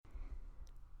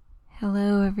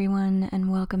Hello everyone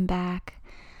and welcome back.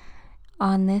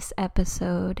 On this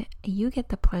episode, you get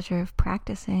the pleasure of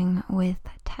practicing with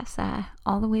Tessa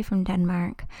all the way from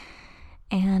Denmark.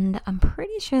 And I'm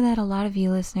pretty sure that a lot of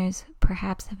you listeners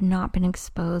perhaps have not been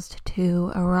exposed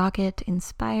to a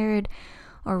rocket-inspired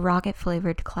or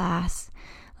rocket-flavored class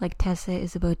like Tessa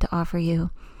is about to offer you.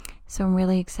 So I'm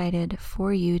really excited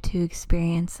for you to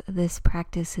experience this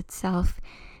practice itself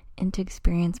and to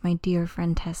experience my dear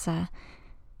friend Tessa,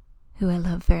 who I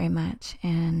love very much,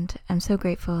 and I'm so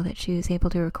grateful that she was able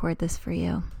to record this for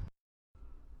you.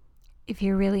 If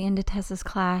you're really into Tessa's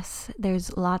class,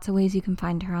 there's lots of ways you can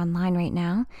find her online right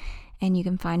now, and you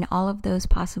can find all of those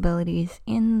possibilities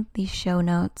in the show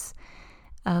notes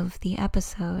of the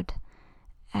episode.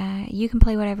 You can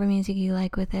play whatever music you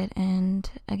like with it, and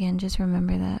again, just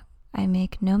remember that I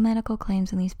make no medical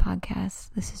claims in these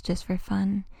podcasts. This is just for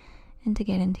fun and to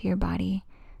get into your body.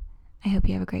 I hope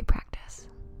you have a great practice.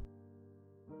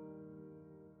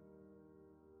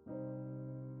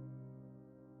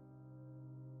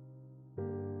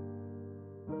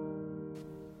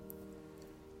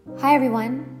 Hi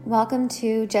everyone, welcome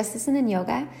to Just Listen and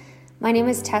Yoga. My name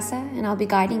is Tessa and I'll be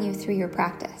guiding you through your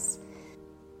practice.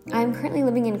 I'm currently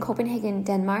living in Copenhagen,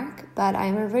 Denmark, but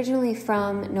I'm originally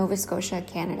from Nova Scotia,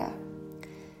 Canada.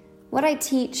 What I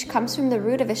teach comes from the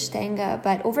root of Ashtanga,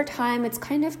 but over time it's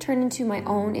kind of turned into my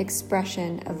own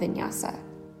expression of Vinyasa.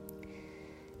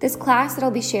 This class that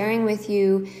I'll be sharing with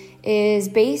you is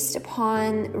based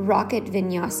upon Rocket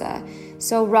Vinyasa.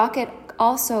 So Rocket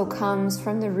also comes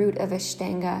from the root of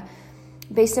Ashtanga,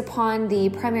 based upon the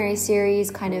primary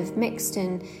series kind of mixed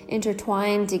and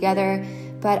intertwined together,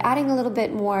 but adding a little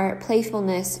bit more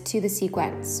playfulness to the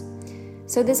sequence.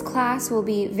 So this class will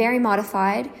be very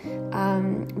modified,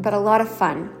 but a lot of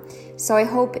fun. So I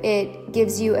hope it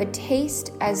gives you a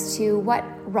taste as to what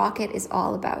Rocket is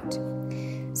all about.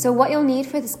 So what you'll need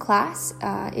for this class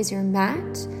is your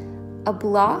mat, a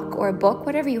block or a book,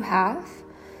 whatever you have,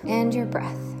 and your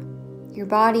breath. Your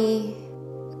body,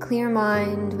 a clear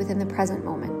mind within the present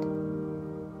moment.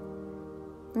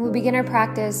 And we'll begin our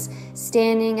practice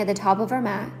standing at the top of our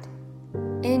mat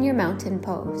in your mountain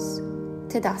pose,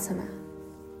 Tadasana.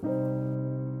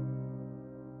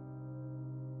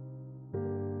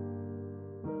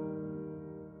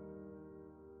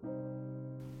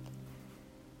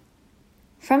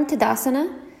 From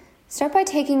Tadasana, start by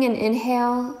taking an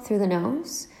inhale through the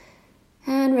nose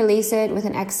and release it with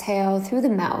an exhale through the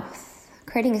mouth,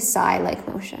 creating a sigh-like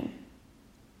motion.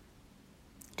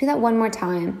 Do that one more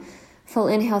time. Full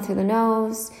inhale through the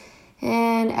nose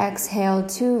and exhale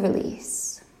to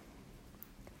release.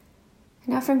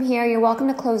 Now from here, you're welcome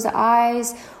to close the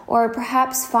eyes or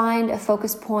perhaps find a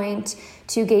focus point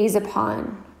to gaze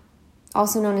upon,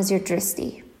 also known as your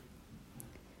drishti.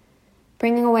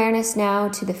 Bringing awareness now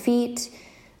to the feet.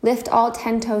 Lift all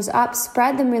 10 toes up,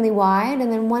 spread them really wide,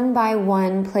 and then one by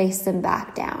one, place them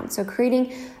back down. So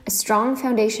creating a strong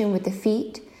foundation with the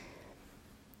feet.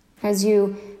 As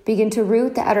you begin to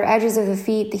root the outer edges of the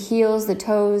feet, the heels, the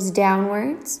toes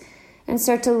downwards, and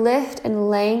start to lift and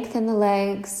lengthen the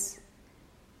legs.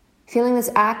 Feeling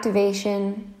this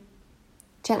activation,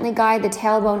 gently guide the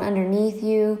tailbone underneath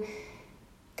you.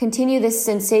 Continue this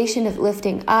sensation of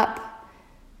lifting up.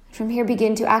 From here,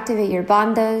 begin to activate your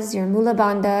bandhas, your mula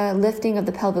bandha, lifting of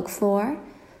the pelvic floor.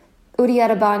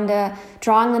 Uddiyana bandha,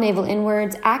 drawing the navel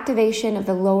inwards, activation of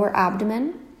the lower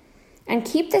abdomen. And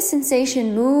keep this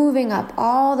sensation moving up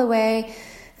all the way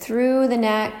through the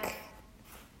neck.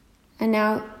 And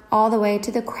now all the way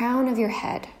to the crown of your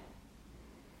head.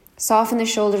 Soften the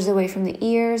shoulders away from the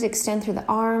ears, extend through the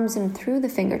arms and through the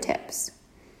fingertips.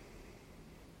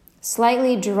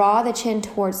 Slightly draw the chin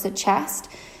towards the chest,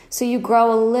 so you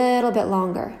grow a little bit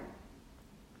longer.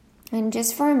 And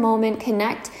just for a moment,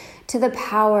 connect to the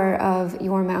power of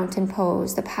your mountain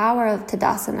pose, the power of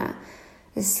Tadasana,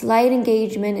 the slight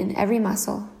engagement in every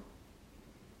muscle.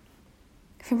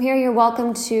 From here, you're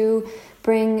welcome to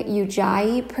bring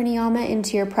Ujjayi Pranayama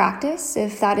into your practice,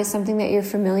 if that is something that you're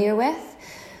familiar with.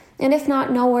 And if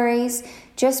not, no worries.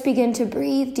 Just begin to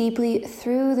breathe deeply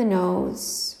through the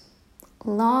nose.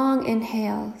 Long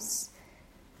inhales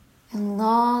and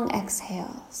long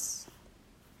exhales.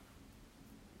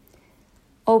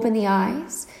 Open the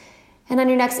eyes, and on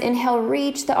your next inhale,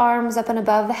 reach the arms up and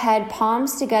above the head,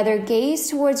 palms together, gaze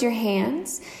towards your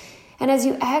hands, and as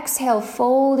you exhale,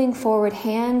 folding forward,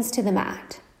 hands to the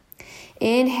mat.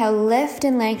 Inhale, lift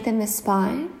and lengthen the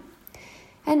spine,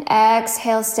 and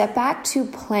exhale, step back to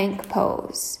plank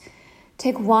pose.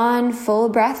 Take one full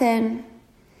breath in.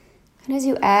 And as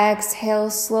you exhale,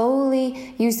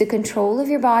 slowly use the control of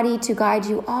your body to guide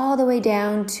you all the way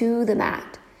down to the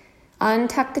mat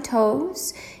Untuck the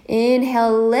toes.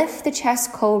 Inhale, lift the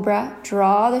chest, cobra.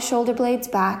 Draw the shoulder blades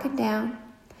back and down.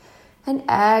 And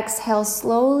exhale,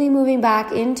 slowly moving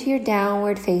back into your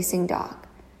downward facing dog.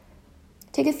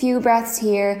 Take a few breaths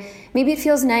here. Maybe it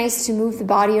feels nice to move the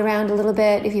body around a little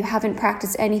bit. If you haven't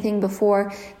practiced anything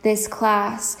before this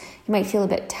class, you might feel a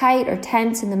bit tight or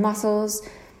tense in the muscles.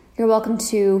 You're welcome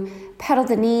to pedal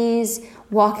the knees,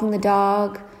 walking the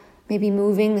dog, maybe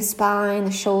moving the spine,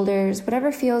 the shoulders,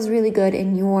 whatever feels really good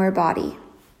in your body.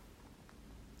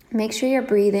 Make sure you're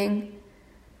breathing.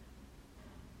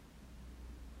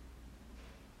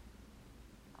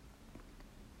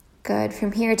 Good.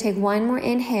 From here, take one more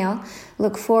inhale.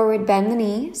 Look forward, bend the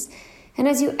knees. And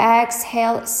as you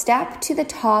exhale, step to the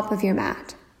top of your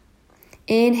mat.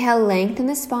 Inhale, lengthen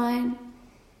the spine.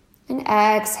 And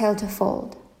exhale to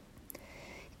fold.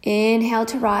 Inhale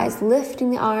to rise,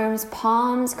 lifting the arms,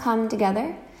 palms come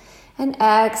together. And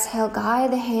exhale,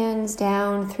 guide the hands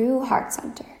down through heart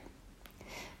center.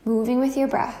 Moving with your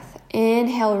breath.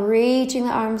 Inhale, reaching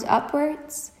the arms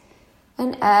upwards.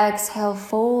 And exhale,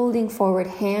 folding forward,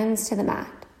 hands to the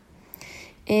mat.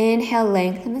 Inhale,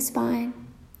 lengthen the spine.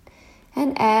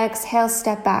 And exhale,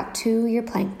 step back to your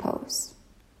plank pose.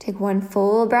 Take one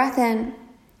full breath in.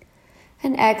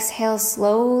 And exhale,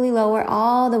 slowly lower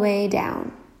all the way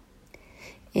down.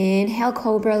 Inhale,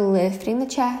 cobra, lifting the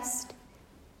chest.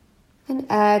 And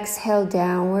exhale,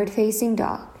 downward facing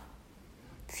dog.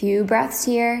 Few breaths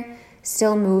here,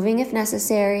 still moving if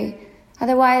necessary.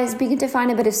 Otherwise, begin to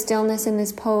find a bit of stillness in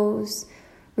this pose,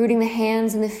 rooting the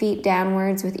hands and the feet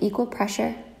downwards with equal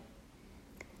pressure.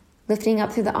 Lifting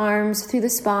up through the arms, through the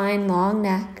spine, long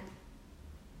neck.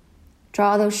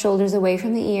 Draw those shoulders away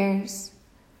from the ears.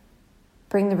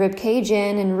 Bring the rib cage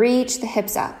in and reach the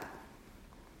hips up.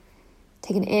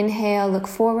 Take an inhale, look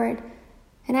forward,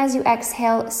 and as you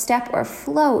exhale, step or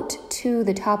float to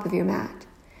the top of your mat.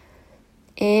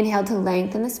 Inhale to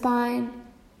lengthen the spine.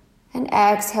 And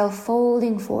exhale,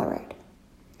 folding forward.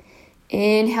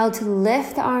 Inhale to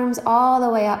lift the arms all the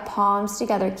way up, palms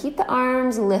together. Keep the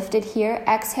arms lifted here.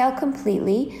 Exhale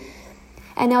completely.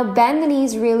 And now bend the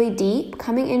knees really deep,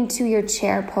 coming into your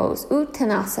chair pose,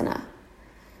 Uttanasana.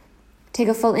 Take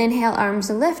a full inhale, arms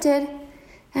lifted.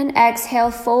 And exhale,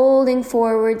 folding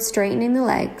forward, straightening the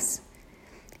legs.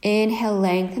 Inhale,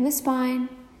 lengthen the spine.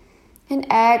 And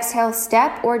exhale,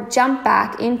 step or jump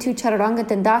back into Chaturanga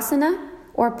Dandasana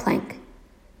or plank.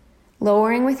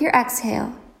 Lowering with your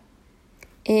exhale.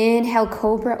 Inhale,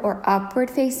 cobra or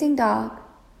upward facing dog.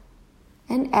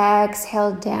 And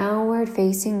exhale, downward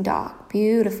facing dog.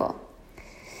 Beautiful.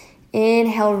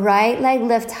 Inhale, right leg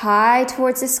lift high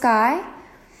towards the sky.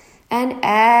 And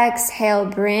exhale,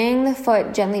 bring the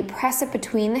foot, gently press it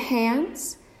between the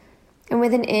hands. And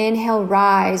with an inhale,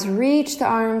 rise, reach the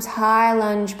arms, high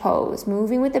lunge pose.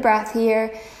 Moving with the breath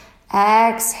here.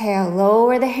 Exhale,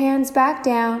 lower the hands back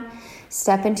down.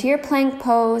 Step into your plank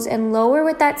pose and lower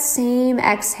with that same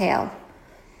exhale.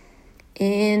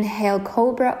 Inhale,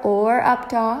 cobra or up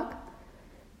dog.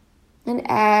 And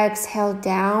exhale,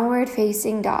 downward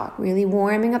facing dog. Really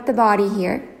warming up the body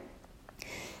here.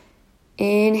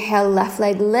 Inhale, left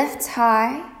leg lifts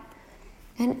high.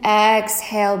 And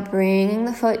exhale, bringing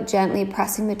the foot gently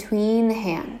pressing between the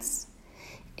hands.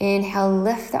 Inhale,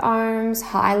 lift the arms,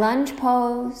 high lunge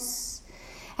pose.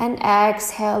 And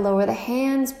exhale, lower the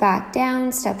hands back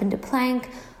down, step into plank,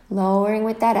 lowering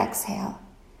with that exhale.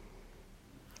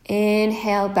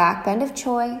 Inhale, back bend of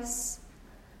choice.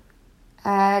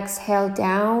 Exhale,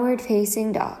 downward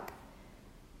facing dog.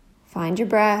 Find your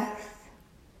breath.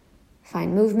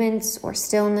 Find movements or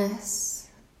stillness.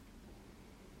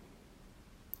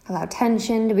 Allow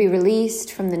tension to be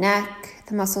released from the neck,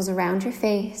 the muscles around your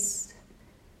face.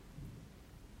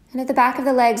 And if the back of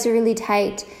the legs are really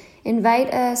tight,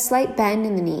 invite a slight bend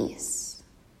in the knees.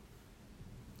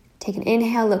 Take an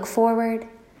inhale, look forward.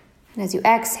 And as you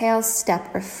exhale,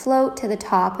 step or float to the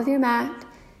top of your mat.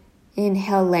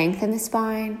 Inhale, lengthen the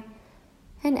spine.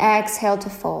 And exhale to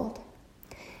fold.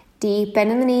 Deep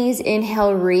bend in the knees.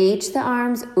 Inhale, reach the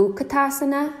arms,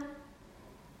 Utkatasana.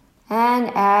 And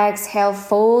exhale,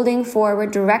 folding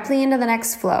forward directly into the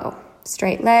next flow.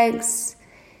 Straight legs.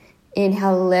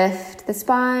 Inhale, lift the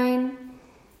spine.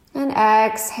 And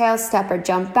exhale, step or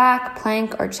jump back,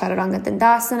 plank or Chaturanga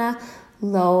Dandasana,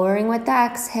 lowering with the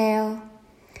exhale.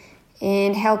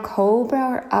 Inhale, cobra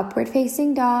or upward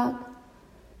facing dog.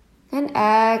 And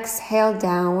exhale,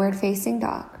 downward facing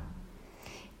dog.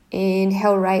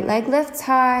 Inhale, right leg lifts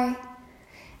high.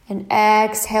 And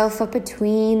exhale, foot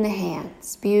between the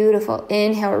hands. Beautiful.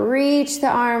 Inhale, reach the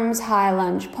arms, high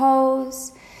lunge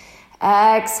pose.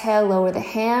 Exhale, lower the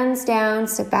hands down,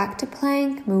 step back to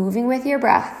plank, moving with your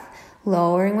breath.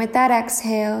 lowering with that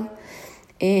exhale.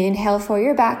 Inhale for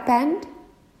your back bend.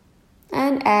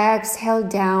 And exhale,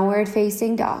 downward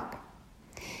facing dog.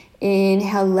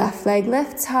 Inhale, left leg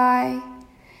lifts high.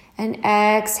 And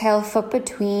exhale, foot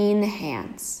between the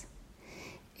hands.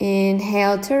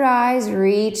 Inhale to rise,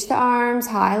 reach the arms,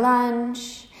 high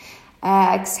lunge.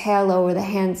 Exhale, lower the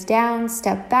hands down,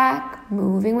 step back,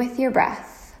 moving with your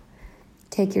breath.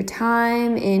 Take your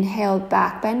time, inhale,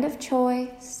 back bend of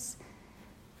choice.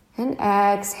 And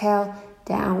exhale,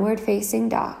 downward facing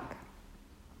dog.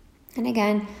 And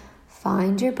again,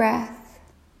 find your breath.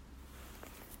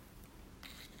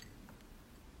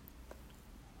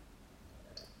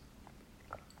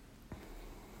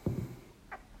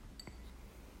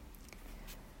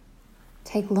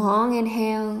 Take long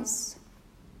inhales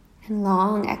and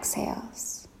long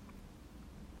exhales.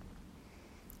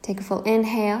 Take a full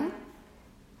inhale,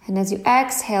 and as you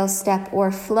exhale, step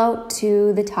or float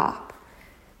to the top.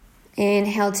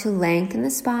 Inhale to lengthen the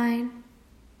spine,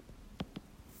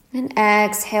 and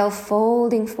exhale,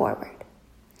 folding forward.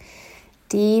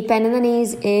 Deep bend in the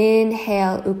knees,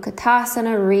 inhale,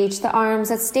 Utkatasana, reach the arms.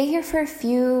 Let's stay here for a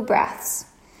few breaths.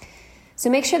 So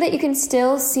make sure that you can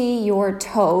still see your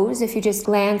toes if you just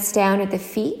glance down at the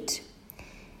feet.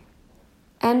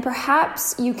 And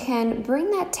perhaps you can bring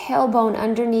that tailbone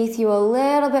underneath you a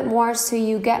little bit more so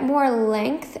you get more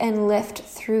length and lift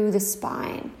through the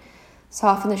spine.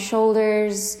 Soften the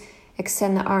shoulders,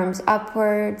 extend the arms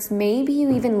upwards. Maybe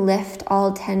you even lift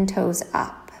all 10 toes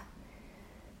up.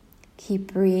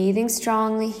 Keep breathing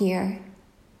strongly here.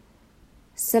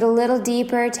 Sit a little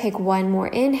deeper, take one more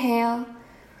inhale.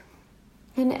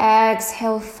 And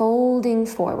exhale, folding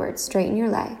forward, straighten your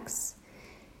legs.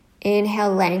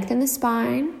 Inhale, lengthen the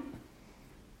spine.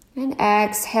 And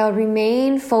exhale,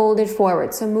 remain folded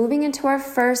forward. So moving into our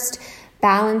first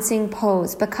balancing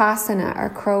pose, Bakasana, our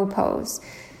crow pose.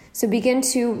 So begin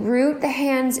to root the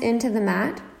hands into the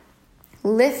mat.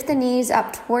 Lift the knees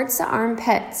up towards the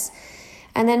armpits.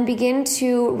 And then begin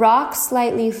to rock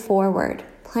slightly forward,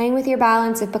 playing with your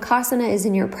balance. If Bakasana is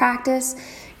in your practice,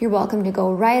 you're welcome to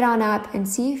go right on up and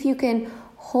see if you can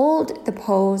hold the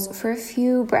pose for a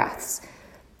few breaths.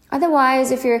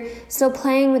 Otherwise, if you're still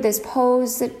playing with this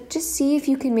pose, just see if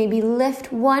you can maybe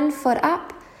lift one foot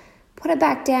up, put it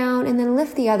back down, and then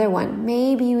lift the other one.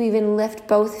 Maybe you even lift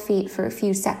both feet for a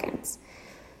few seconds.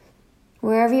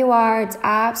 Wherever you are, it's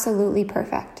absolutely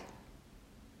perfect.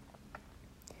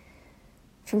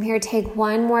 From here, take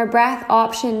one more breath.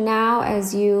 Option now,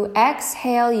 as you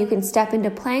exhale, you can step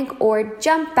into plank or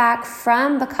jump back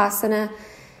from Bakasana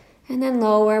and then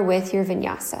lower with your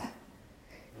vinyasa.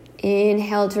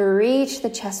 Inhale to reach the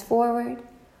chest forward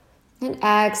and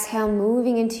exhale,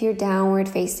 moving into your downward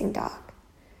facing dog.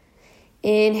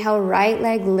 Inhale, right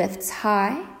leg lifts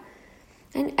high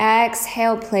and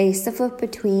exhale, place the foot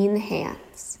between the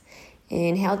hands.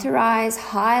 Inhale to rise,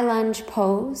 high lunge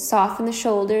pose, soften the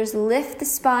shoulders, lift the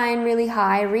spine really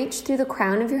high, reach through the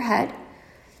crown of your head.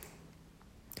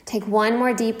 Take one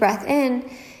more deep breath in,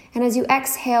 and as you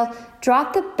exhale,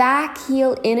 drop the back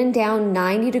heel in and down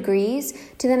 90 degrees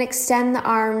to then extend the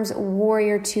arms,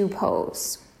 warrior two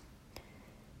pose.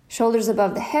 Shoulders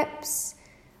above the hips,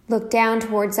 look down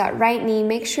towards that right knee,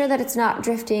 make sure that it's not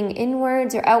drifting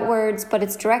inwards or outwards, but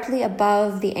it's directly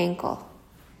above the ankle.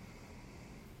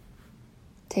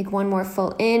 Take one more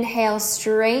full inhale,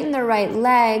 straighten the right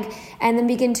leg, and then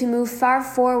begin to move far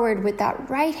forward with that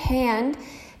right hand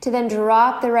to then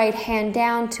drop the right hand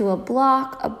down to a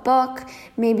block, a book.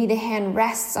 Maybe the hand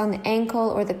rests on the ankle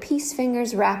or the peace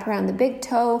fingers wrap around the big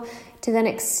toe to then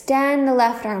extend the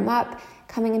left arm up,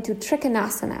 coming into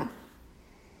Trikonasana.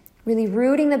 Really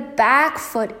rooting the back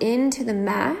foot into the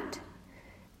mat.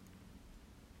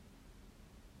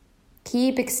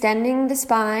 Keep extending the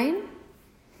spine.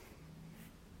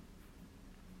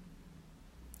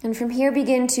 And from here,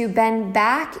 begin to bend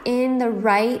back in the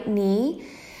right knee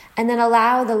and then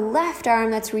allow the left arm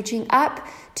that's reaching up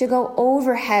to go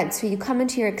overhead. So you come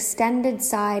into your extended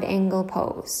side angle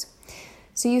pose.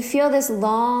 So you feel this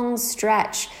long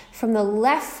stretch from the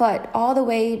left foot all the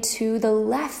way to the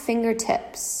left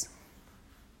fingertips.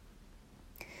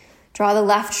 Draw the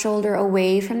left shoulder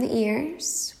away from the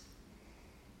ears.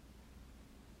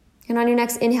 And on your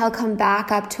next inhale, come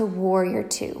back up to warrior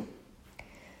two.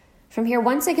 From here,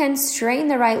 once again, straighten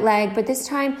the right leg, but this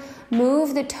time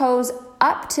move the toes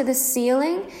up to the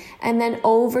ceiling and then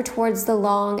over towards the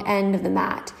long end of the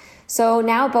mat. So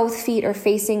now both feet are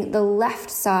facing the left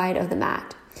side of the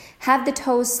mat. Have the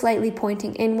toes slightly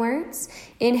pointing inwards.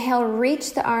 Inhale,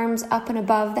 reach the arms up and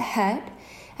above the head,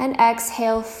 and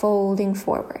exhale, folding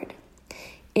forward.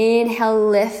 Inhale,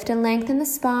 lift and lengthen the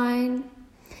spine.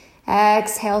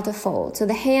 Exhale to fold. So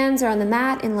the hands are on the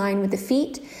mat in line with the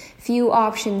feet. Few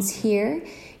options here.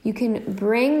 You can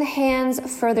bring the hands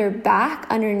further back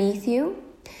underneath you.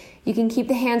 You can keep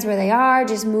the hands where they are,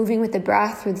 just moving with the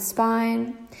breath through the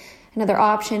spine. Another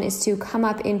option is to come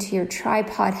up into your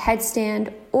tripod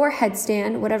headstand or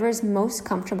headstand, whatever is most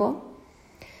comfortable.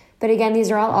 But again, these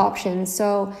are all options,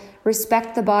 so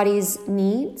respect the body's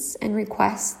needs and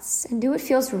requests and do what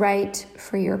feels right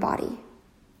for your body.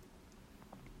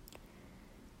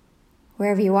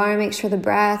 Wherever you are, make sure the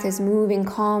breath is moving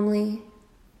calmly.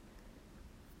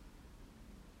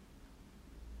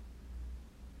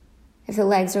 If the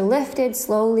legs are lifted,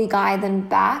 slowly guide them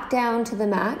back down to the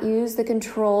mat. Use the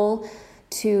control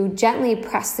to gently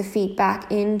press the feet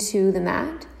back into the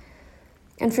mat.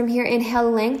 And from here, inhale,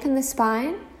 lengthen the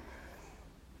spine.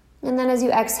 And then as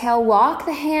you exhale, walk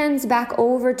the hands back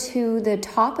over to the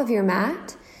top of your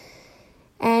mat.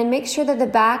 And make sure that the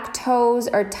back toes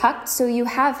are tucked so you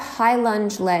have high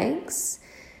lunge legs.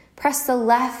 Press the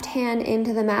left hand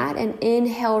into the mat and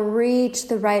inhale, reach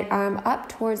the right arm up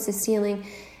towards the ceiling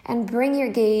and bring your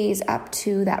gaze up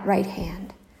to that right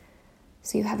hand.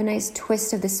 So you have a nice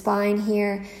twist of the spine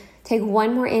here. Take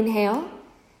one more inhale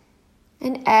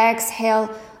and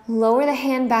exhale. Lower the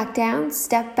hand back down,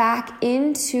 step back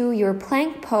into your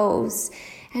plank pose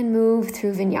and move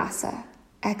through vinyasa.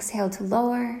 Exhale to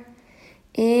lower.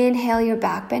 Inhale your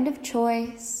back bend of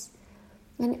choice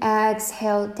and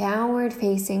exhale downward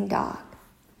facing dog.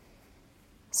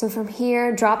 So from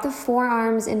here, drop the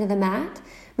forearms into the mat,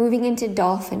 moving into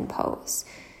dolphin pose.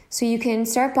 So you can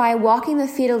start by walking the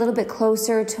feet a little bit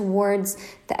closer towards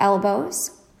the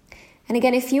elbows. And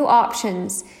again, a few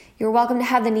options. You're welcome to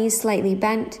have the knees slightly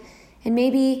bent, and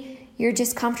maybe you're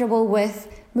just comfortable with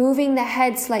moving the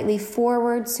head slightly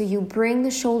forward so you bring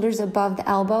the shoulders above the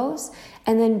elbows,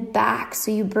 and then back so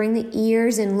you bring the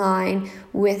ears in line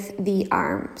with the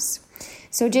arms.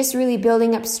 So just really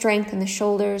building up strength in the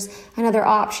shoulders. Another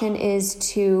option is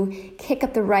to kick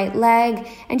up the right leg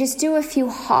and just do a few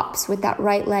hops with that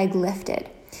right leg lifted.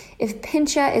 If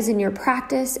Pincha is in your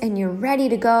practice and you're ready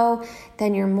to go,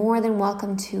 then you're more than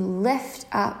welcome to lift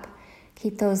up.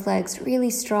 Keep those legs really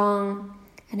strong.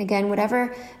 And again,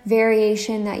 whatever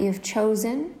variation that you've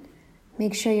chosen,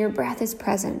 make sure your breath is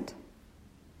present.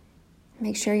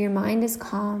 Make sure your mind is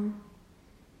calm.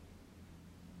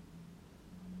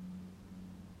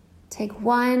 Take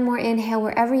one more inhale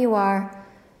wherever you are.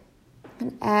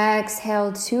 And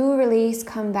exhale to release,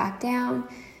 come back down.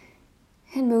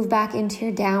 And move back into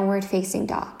your downward facing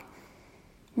dog.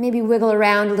 Maybe wiggle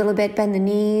around a little bit, bend the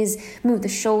knees, move the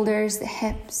shoulders, the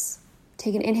hips.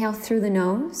 Take an inhale through the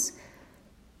nose.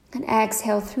 And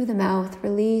exhale through the mouth,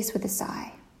 release with a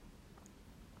sigh.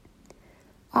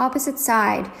 Opposite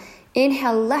side.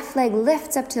 Inhale, left leg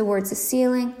lifts up towards the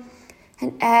ceiling.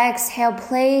 And exhale,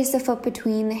 place the foot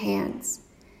between the hands.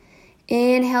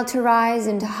 Inhale to rise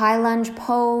into high lunge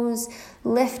pose,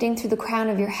 lifting through the crown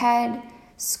of your head,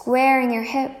 squaring your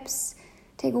hips.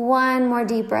 Take one more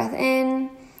deep breath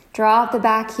in. Drop the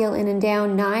back heel in and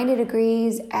down 90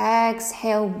 degrees.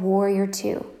 Exhale, warrior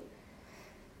two.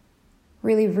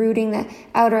 Really rooting the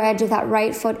outer edge of that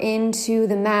right foot into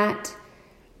the mat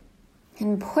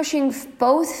and pushing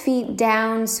both feet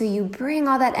down so you bring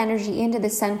all that energy into the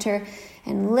center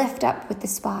and lift up with the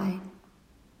spine.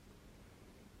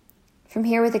 From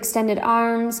here, with extended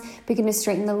arms, begin to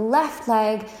straighten the left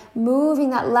leg, moving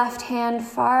that left hand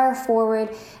far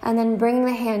forward, and then bringing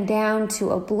the hand down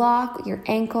to a block, your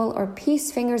ankle, or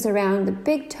peace fingers around the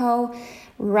big toe.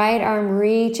 Right arm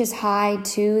reaches high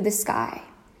to the sky.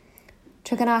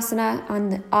 Trikonasana on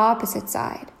the opposite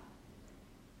side.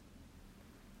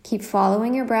 Keep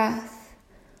following your breath.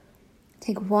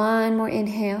 Take one more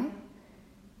inhale.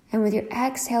 And with your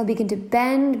exhale, begin to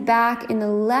bend back in the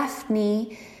left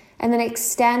knee and then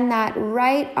extend that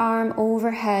right arm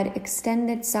overhead,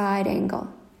 extended side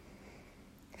angle.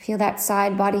 Feel that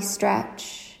side body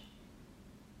stretch.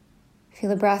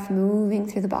 Feel the breath moving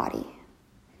through the body.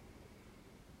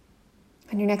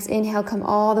 On your next inhale, come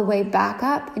all the way back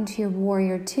up into your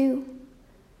warrior two.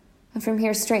 And from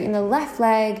here, straighten the left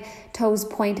leg, toes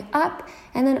point up,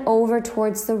 and then over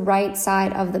towards the right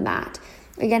side of the mat.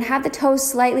 Again, have the toes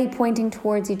slightly pointing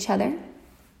towards each other.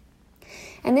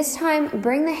 And this time,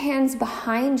 bring the hands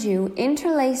behind you,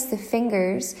 interlace the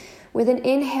fingers. With an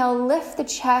inhale, lift the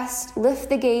chest, lift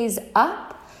the gaze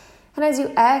up. And as you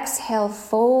exhale,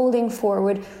 folding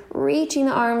forward, reaching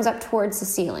the arms up towards the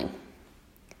ceiling.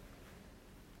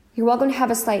 You're welcome to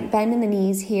have a slight bend in the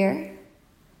knees here,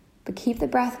 but keep the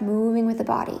breath moving with the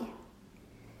body.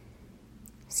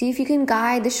 See if you can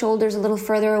guide the shoulders a little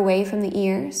further away from the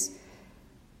ears.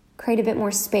 Create a bit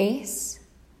more space.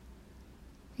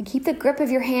 And keep the grip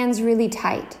of your hands really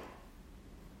tight.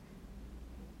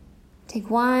 Take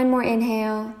one more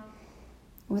inhale.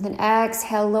 With an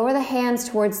exhale, lower the hands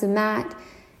towards the mat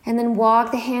and then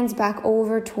walk the hands back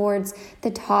over towards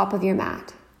the top of your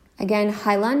mat. Again,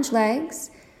 high lunge legs.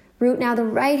 Root now the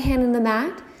right hand on the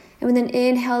mat, and with an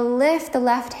inhale, lift the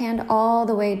left hand all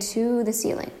the way to the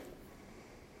ceiling.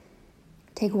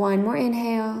 Take one more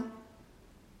inhale,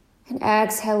 and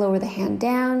exhale, lower the hand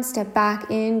down, step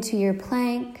back into your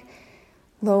plank,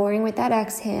 lowering with that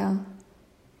exhale.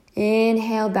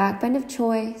 Inhale, back bend of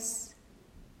choice,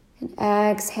 and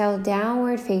exhale,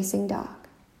 downward facing dog.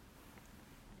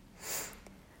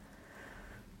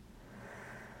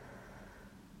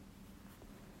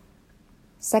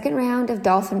 Second round of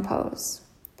dolphin pose.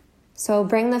 So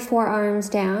bring the forearms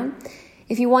down.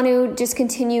 If you want to just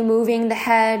continue moving the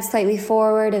head slightly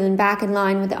forward and then back in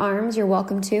line with the arms, you're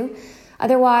welcome to.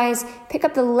 Otherwise, pick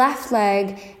up the left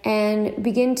leg and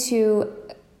begin to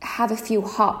have a few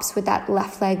hops with that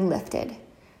left leg lifted.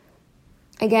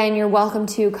 Again, you're welcome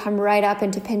to come right up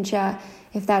into pincha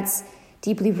if that's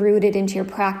deeply rooted into your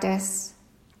practice.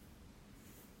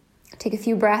 Take a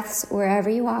few breaths wherever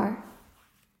you are.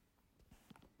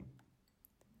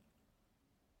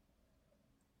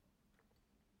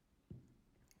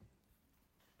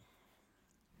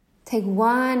 Take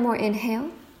one more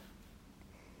inhale,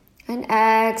 and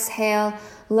exhale,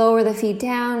 lower the feet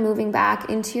down, moving back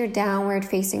into your downward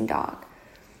facing dog.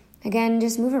 Again,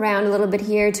 just move around a little bit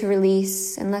here to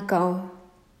release and let go.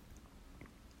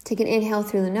 Take an inhale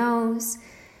through the nose,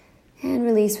 and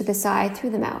release with a sigh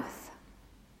through the mouth.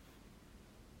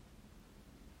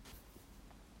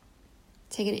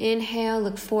 Take an inhale,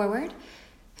 look forward,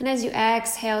 and as you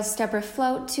exhale, step or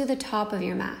float to the top of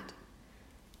your mat.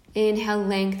 Inhale,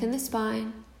 lengthen the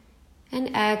spine,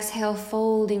 and exhale,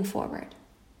 folding forward.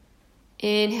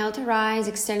 Inhale to rise,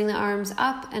 extending the arms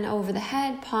up and over the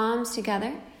head, palms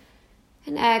together,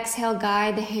 and exhale,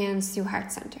 guide the hands through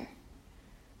heart center.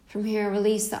 From here,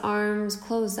 release the arms,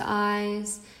 close the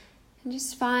eyes, and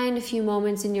just find a few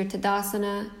moments in your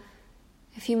Tadasana,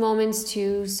 a few moments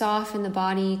to soften the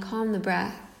body, calm the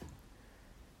breath,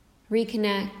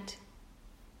 reconnect,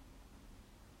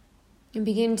 and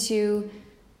begin to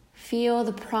feel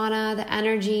the prana, the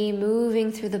energy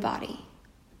moving through the body.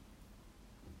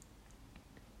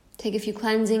 Take a few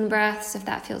cleansing breaths if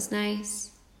that feels nice.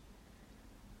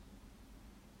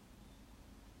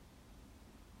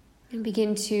 And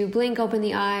begin to blink open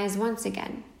the eyes once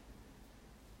again.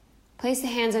 Place the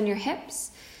hands on your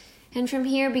hips. And from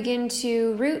here, begin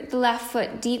to root the left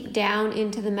foot deep down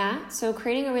into the mat. So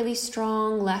creating a really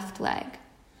strong left leg.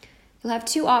 You'll have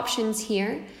two options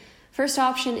here. First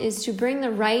option is to bring the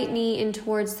right knee in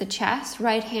towards the chest.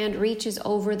 Right hand reaches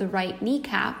over the right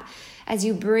kneecap as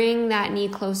you bring that knee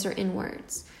closer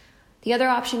inwards. The other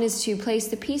option is to place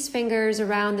the peace fingers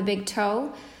around the big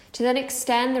toe to then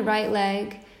extend the right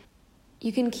leg.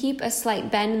 You can keep a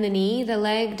slight bend in the knee. The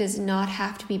leg does not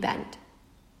have to be bent.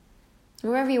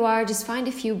 Wherever you are, just find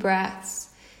a few breaths.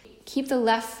 Keep the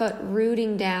left foot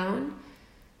rooting down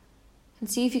and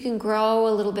see if you can grow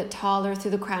a little bit taller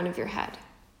through the crown of your head.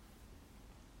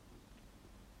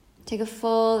 Take a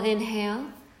full inhale,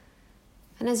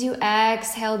 and as you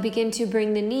exhale, begin to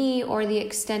bring the knee or the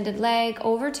extended leg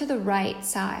over to the right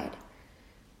side.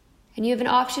 And you have an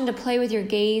option to play with your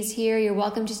gaze here. You're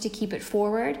welcome just to keep it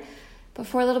forward, but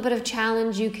for a little bit of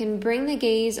challenge, you can bring the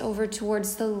gaze over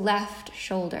towards the left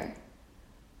shoulder.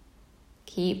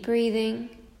 Keep breathing.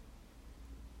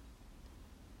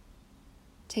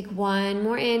 Take one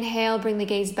more inhale, bring the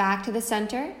gaze back to the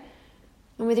center,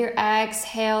 and with your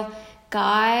exhale,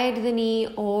 guide the knee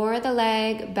or the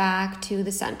leg back to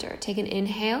the center. Take an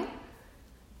inhale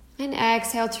and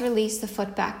exhale to release the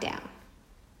foot back down.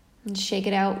 And shake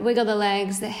it out. Wiggle the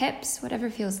legs, the hips, whatever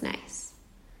feels nice.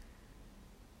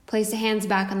 Place the hands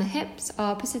back on the hips,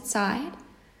 opposite side.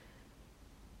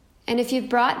 And if you've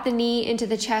brought the knee into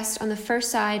the chest on the first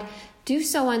side, do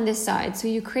so on this side so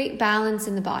you create balance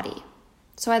in the body.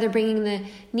 So either bringing the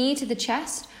knee to the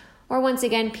chest or once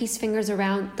again, peace fingers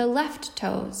around the left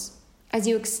toes as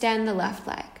you extend the left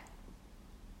leg.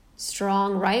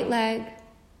 Strong right leg,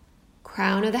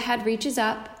 crown of the head reaches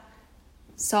up,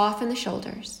 soften the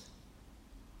shoulders.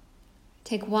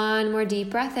 Take one more deep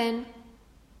breath in,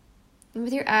 and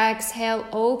with your exhale,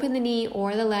 open the knee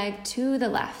or the leg to the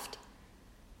left.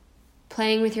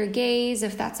 Playing with your gaze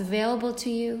if that's available to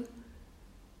you,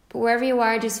 but wherever you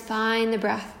are, just find the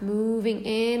breath moving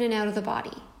in and out of the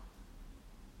body.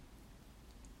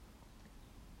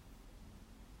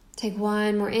 Take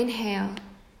one more inhale,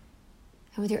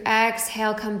 and with your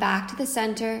exhale, come back to the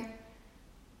center.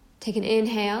 Take an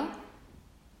inhale,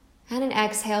 And an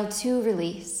exhale to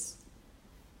release.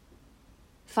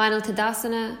 Final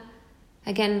Tadasana.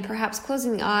 Again, perhaps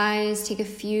closing the eyes, take a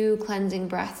few cleansing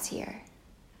breaths here.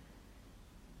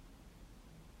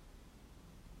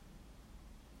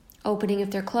 Opening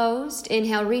if they're closed.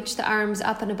 Inhale, reach the arms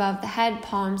up and above the head,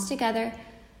 palms together.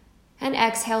 And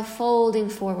exhale, folding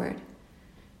forward.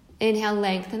 Inhale,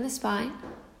 lengthen the spine.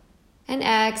 And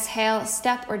exhale,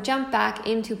 step or jump back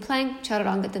into plank,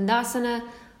 Chaturanga Dandasana,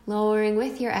 lowering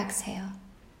with your exhale.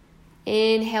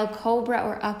 Inhale, cobra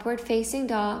or upward facing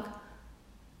dog.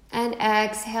 And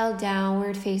exhale,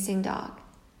 downward facing dog.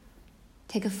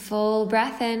 Take a full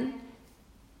breath in.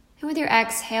 And with your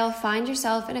exhale, find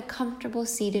yourself in a comfortable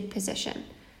seated position.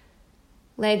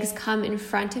 Legs come in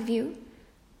front of you.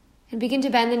 And begin to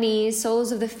bend the knees.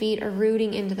 Soles of the feet are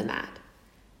rooting into the mat.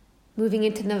 Moving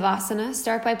into Navasana,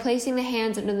 start by placing the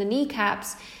hands under the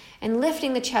kneecaps and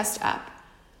lifting the chest up.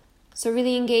 So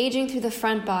really engaging through the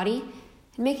front body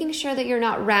and making sure that you're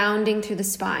not rounding through the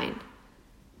spine.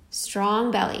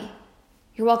 Strong belly.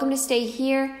 You're welcome to stay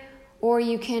here, or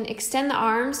you can extend the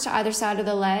arms to either side of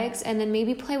the legs and then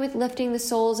maybe play with lifting the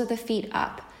soles of the feet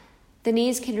up. The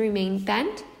knees can remain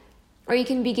bent, or you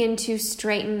can begin to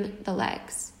straighten the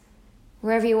legs.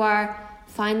 Wherever you are,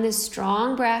 find this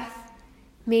strong breath.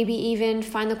 Maybe even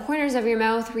find the corners of your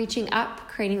mouth reaching up,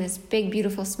 creating this big,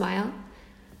 beautiful smile.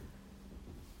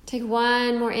 Take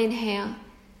one more inhale.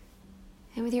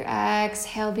 And with your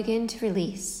exhale, begin to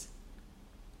release.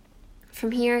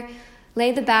 From here,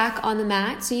 lay the back on the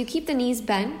mat so you keep the knees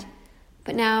bent,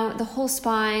 but now the whole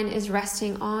spine is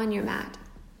resting on your mat.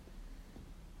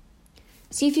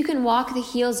 See if you can walk the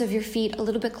heels of your feet a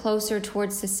little bit closer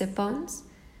towards the sit bones.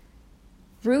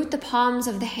 Root the palms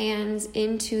of the hands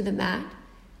into the mat.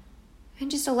 And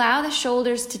just allow the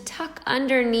shoulders to tuck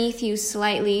underneath you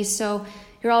slightly so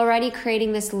you're already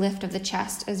creating this lift of the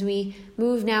chest as we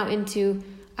move now into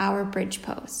our bridge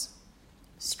pose.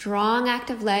 Strong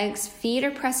active legs, feet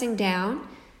are pressing down.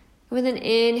 With an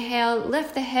inhale,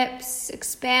 lift the hips,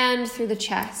 expand through the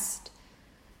chest.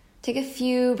 Take a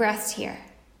few breaths here.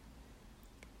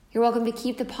 You're welcome to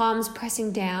keep the palms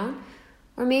pressing down,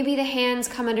 or maybe the hands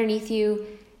come underneath you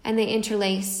and they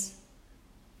interlace.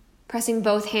 Pressing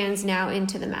both hands now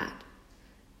into the mat.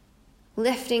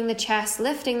 Lifting the chest,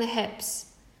 lifting the hips.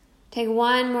 Take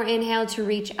one more inhale to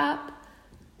reach up,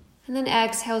 and then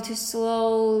exhale to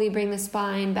slowly bring the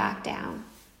spine back down.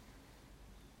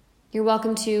 You're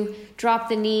welcome to drop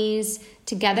the knees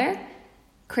together,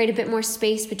 create a bit more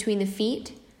space between the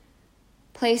feet.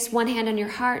 Place one hand on your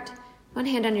heart, one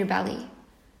hand on your belly.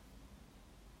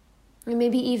 And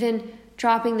maybe even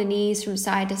dropping the knees from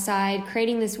side to side,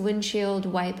 creating this windshield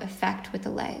wipe effect with the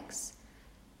legs.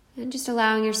 And just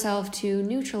allowing yourself to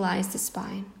neutralize the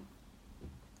spine.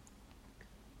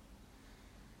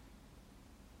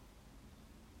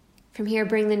 From here,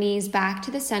 bring the knees back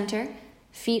to the center.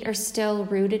 Feet are still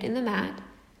rooted in the mat.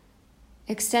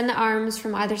 Extend the arms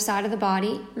from either side of the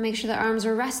body. Make sure the arms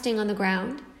are resting on the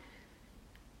ground.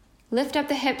 Lift up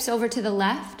the hips over to the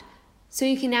left, so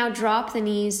you can now drop the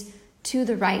knees to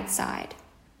the right side,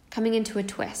 coming into a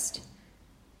twist.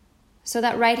 So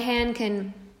that right hand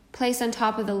can place on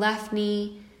top of the left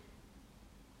knee.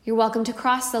 You're welcome to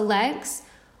cross the legs,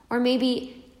 or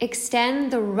maybe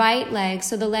extend the right leg,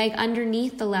 so the leg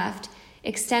underneath the left,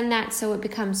 extend that so it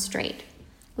becomes straight.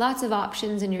 Lots of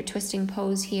options in your twisting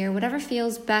pose here, whatever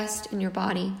feels best in your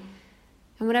body,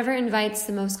 and whatever invites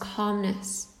the most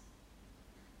calmness.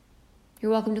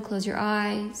 You're welcome to close your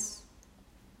eyes.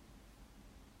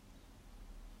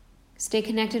 Stay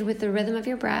connected with the rhythm of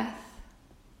your breath.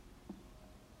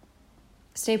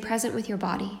 Stay present with your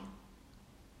body.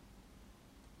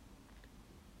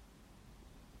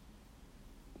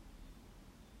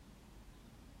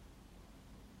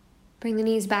 Bring the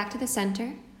knees back to the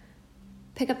center.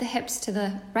 Pick up the hips to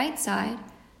the right side,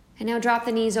 and now drop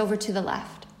the knees over to the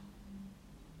left.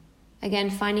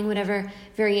 Again, finding whatever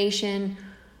variation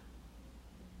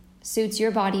suits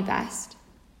your body best.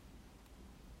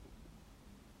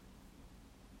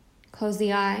 Close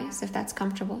the eyes if that's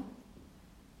comfortable.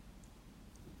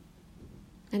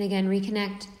 And again,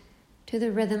 reconnect to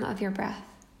the rhythm of your breath.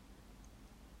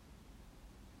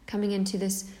 Coming into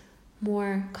this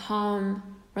more calm,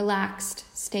 relaxed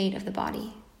state of the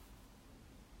body.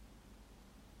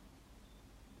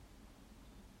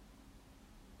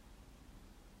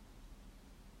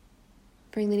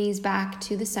 Bring the knees back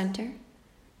to the center.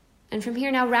 And from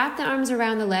here now, wrap the arms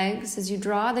around the legs as you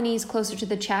draw the knees closer to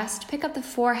the chest. Pick up the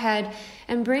forehead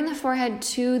and bring the forehead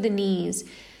to the knees.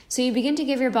 So you begin to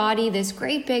give your body this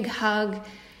great big hug.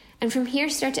 And from here,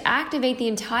 start to activate the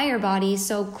entire body.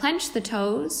 So clench the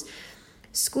toes.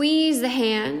 Squeeze the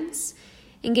hands.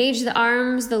 Engage the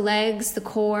arms, the legs, the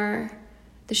core,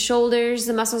 the shoulders,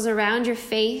 the muscles around your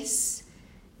face.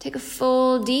 Take a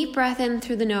full deep breath in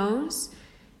through the nose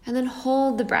and then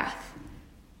hold the breath.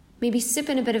 Maybe sip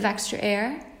in a bit of extra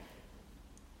air.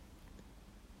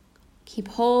 Keep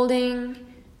holding.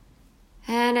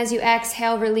 And as you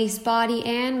exhale, release body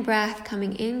and breath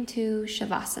coming into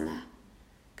Shavasana.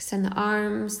 Extend the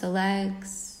arms, the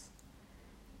legs.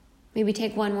 Maybe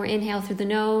take one more inhale through the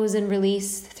nose and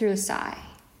release through a sigh.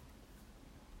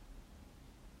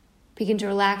 Begin to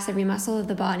relax every muscle of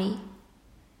the body.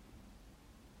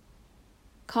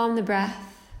 Calm the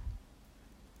breath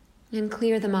and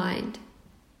clear the mind.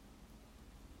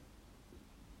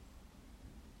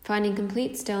 Finding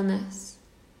complete stillness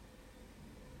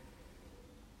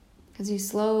as you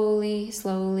slowly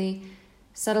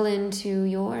settle into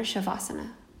your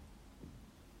Shavasana.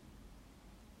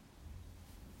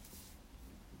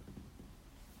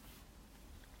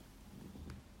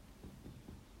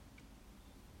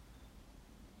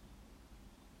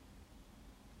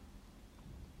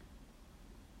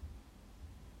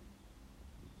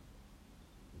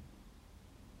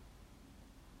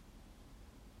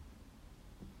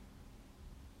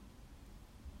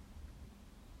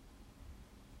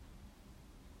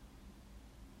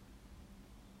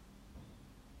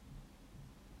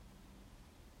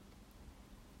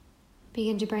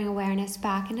 Begin to bring awareness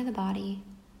back into the body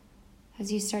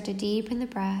as you start to deepen the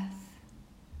breath,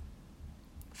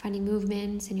 finding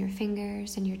movements in your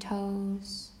fingers and your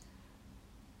toes,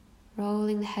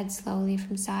 rolling the head slowly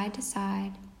from side to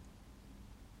side.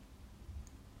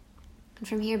 And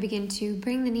from here, begin to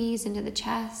bring the knees into the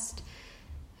chest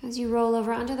as you roll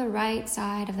over onto the right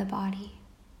side of the body.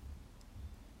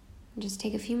 And just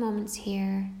take a few moments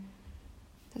here.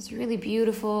 This really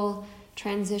beautiful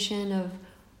transition of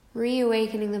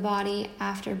reawakening the body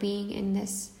after being in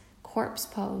this corpse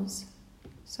pose.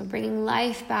 So bringing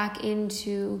life back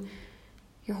into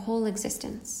your whole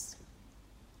existence.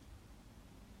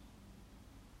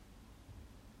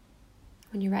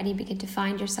 When you're ready, begin to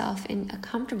find yourself in a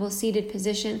comfortable seated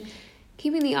position,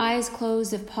 keeping the eyes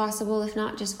closed if possible. If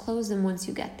not, just close them once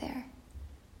you get there.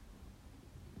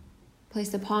 Place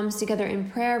the palms together in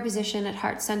prayer position at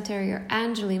heart center, your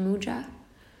Anjali Mudra.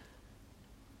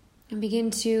 And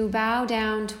begin to bow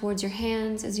down towards your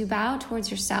hands as you bow towards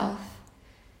yourself.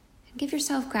 And give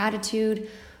yourself gratitude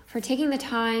for taking the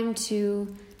time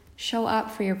to show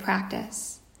up for your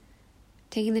practice.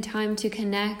 Taking the time to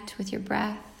connect with your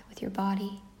breath, with your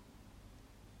body.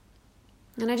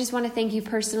 And I just want to thank you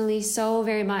personally so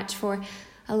very much for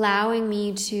allowing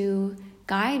me to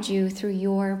guide you through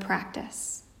your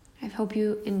practice. I hope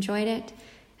you enjoyed it,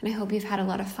 and I hope you've had a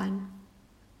lot of fun.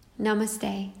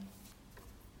 Namaste.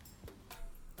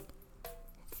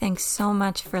 Thanks so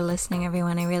much for listening,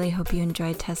 everyone. I really hope you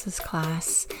enjoyed Tessa's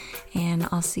class, and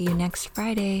I'll see you next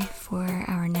Friday for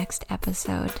our next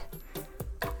episode.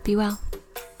 Be well.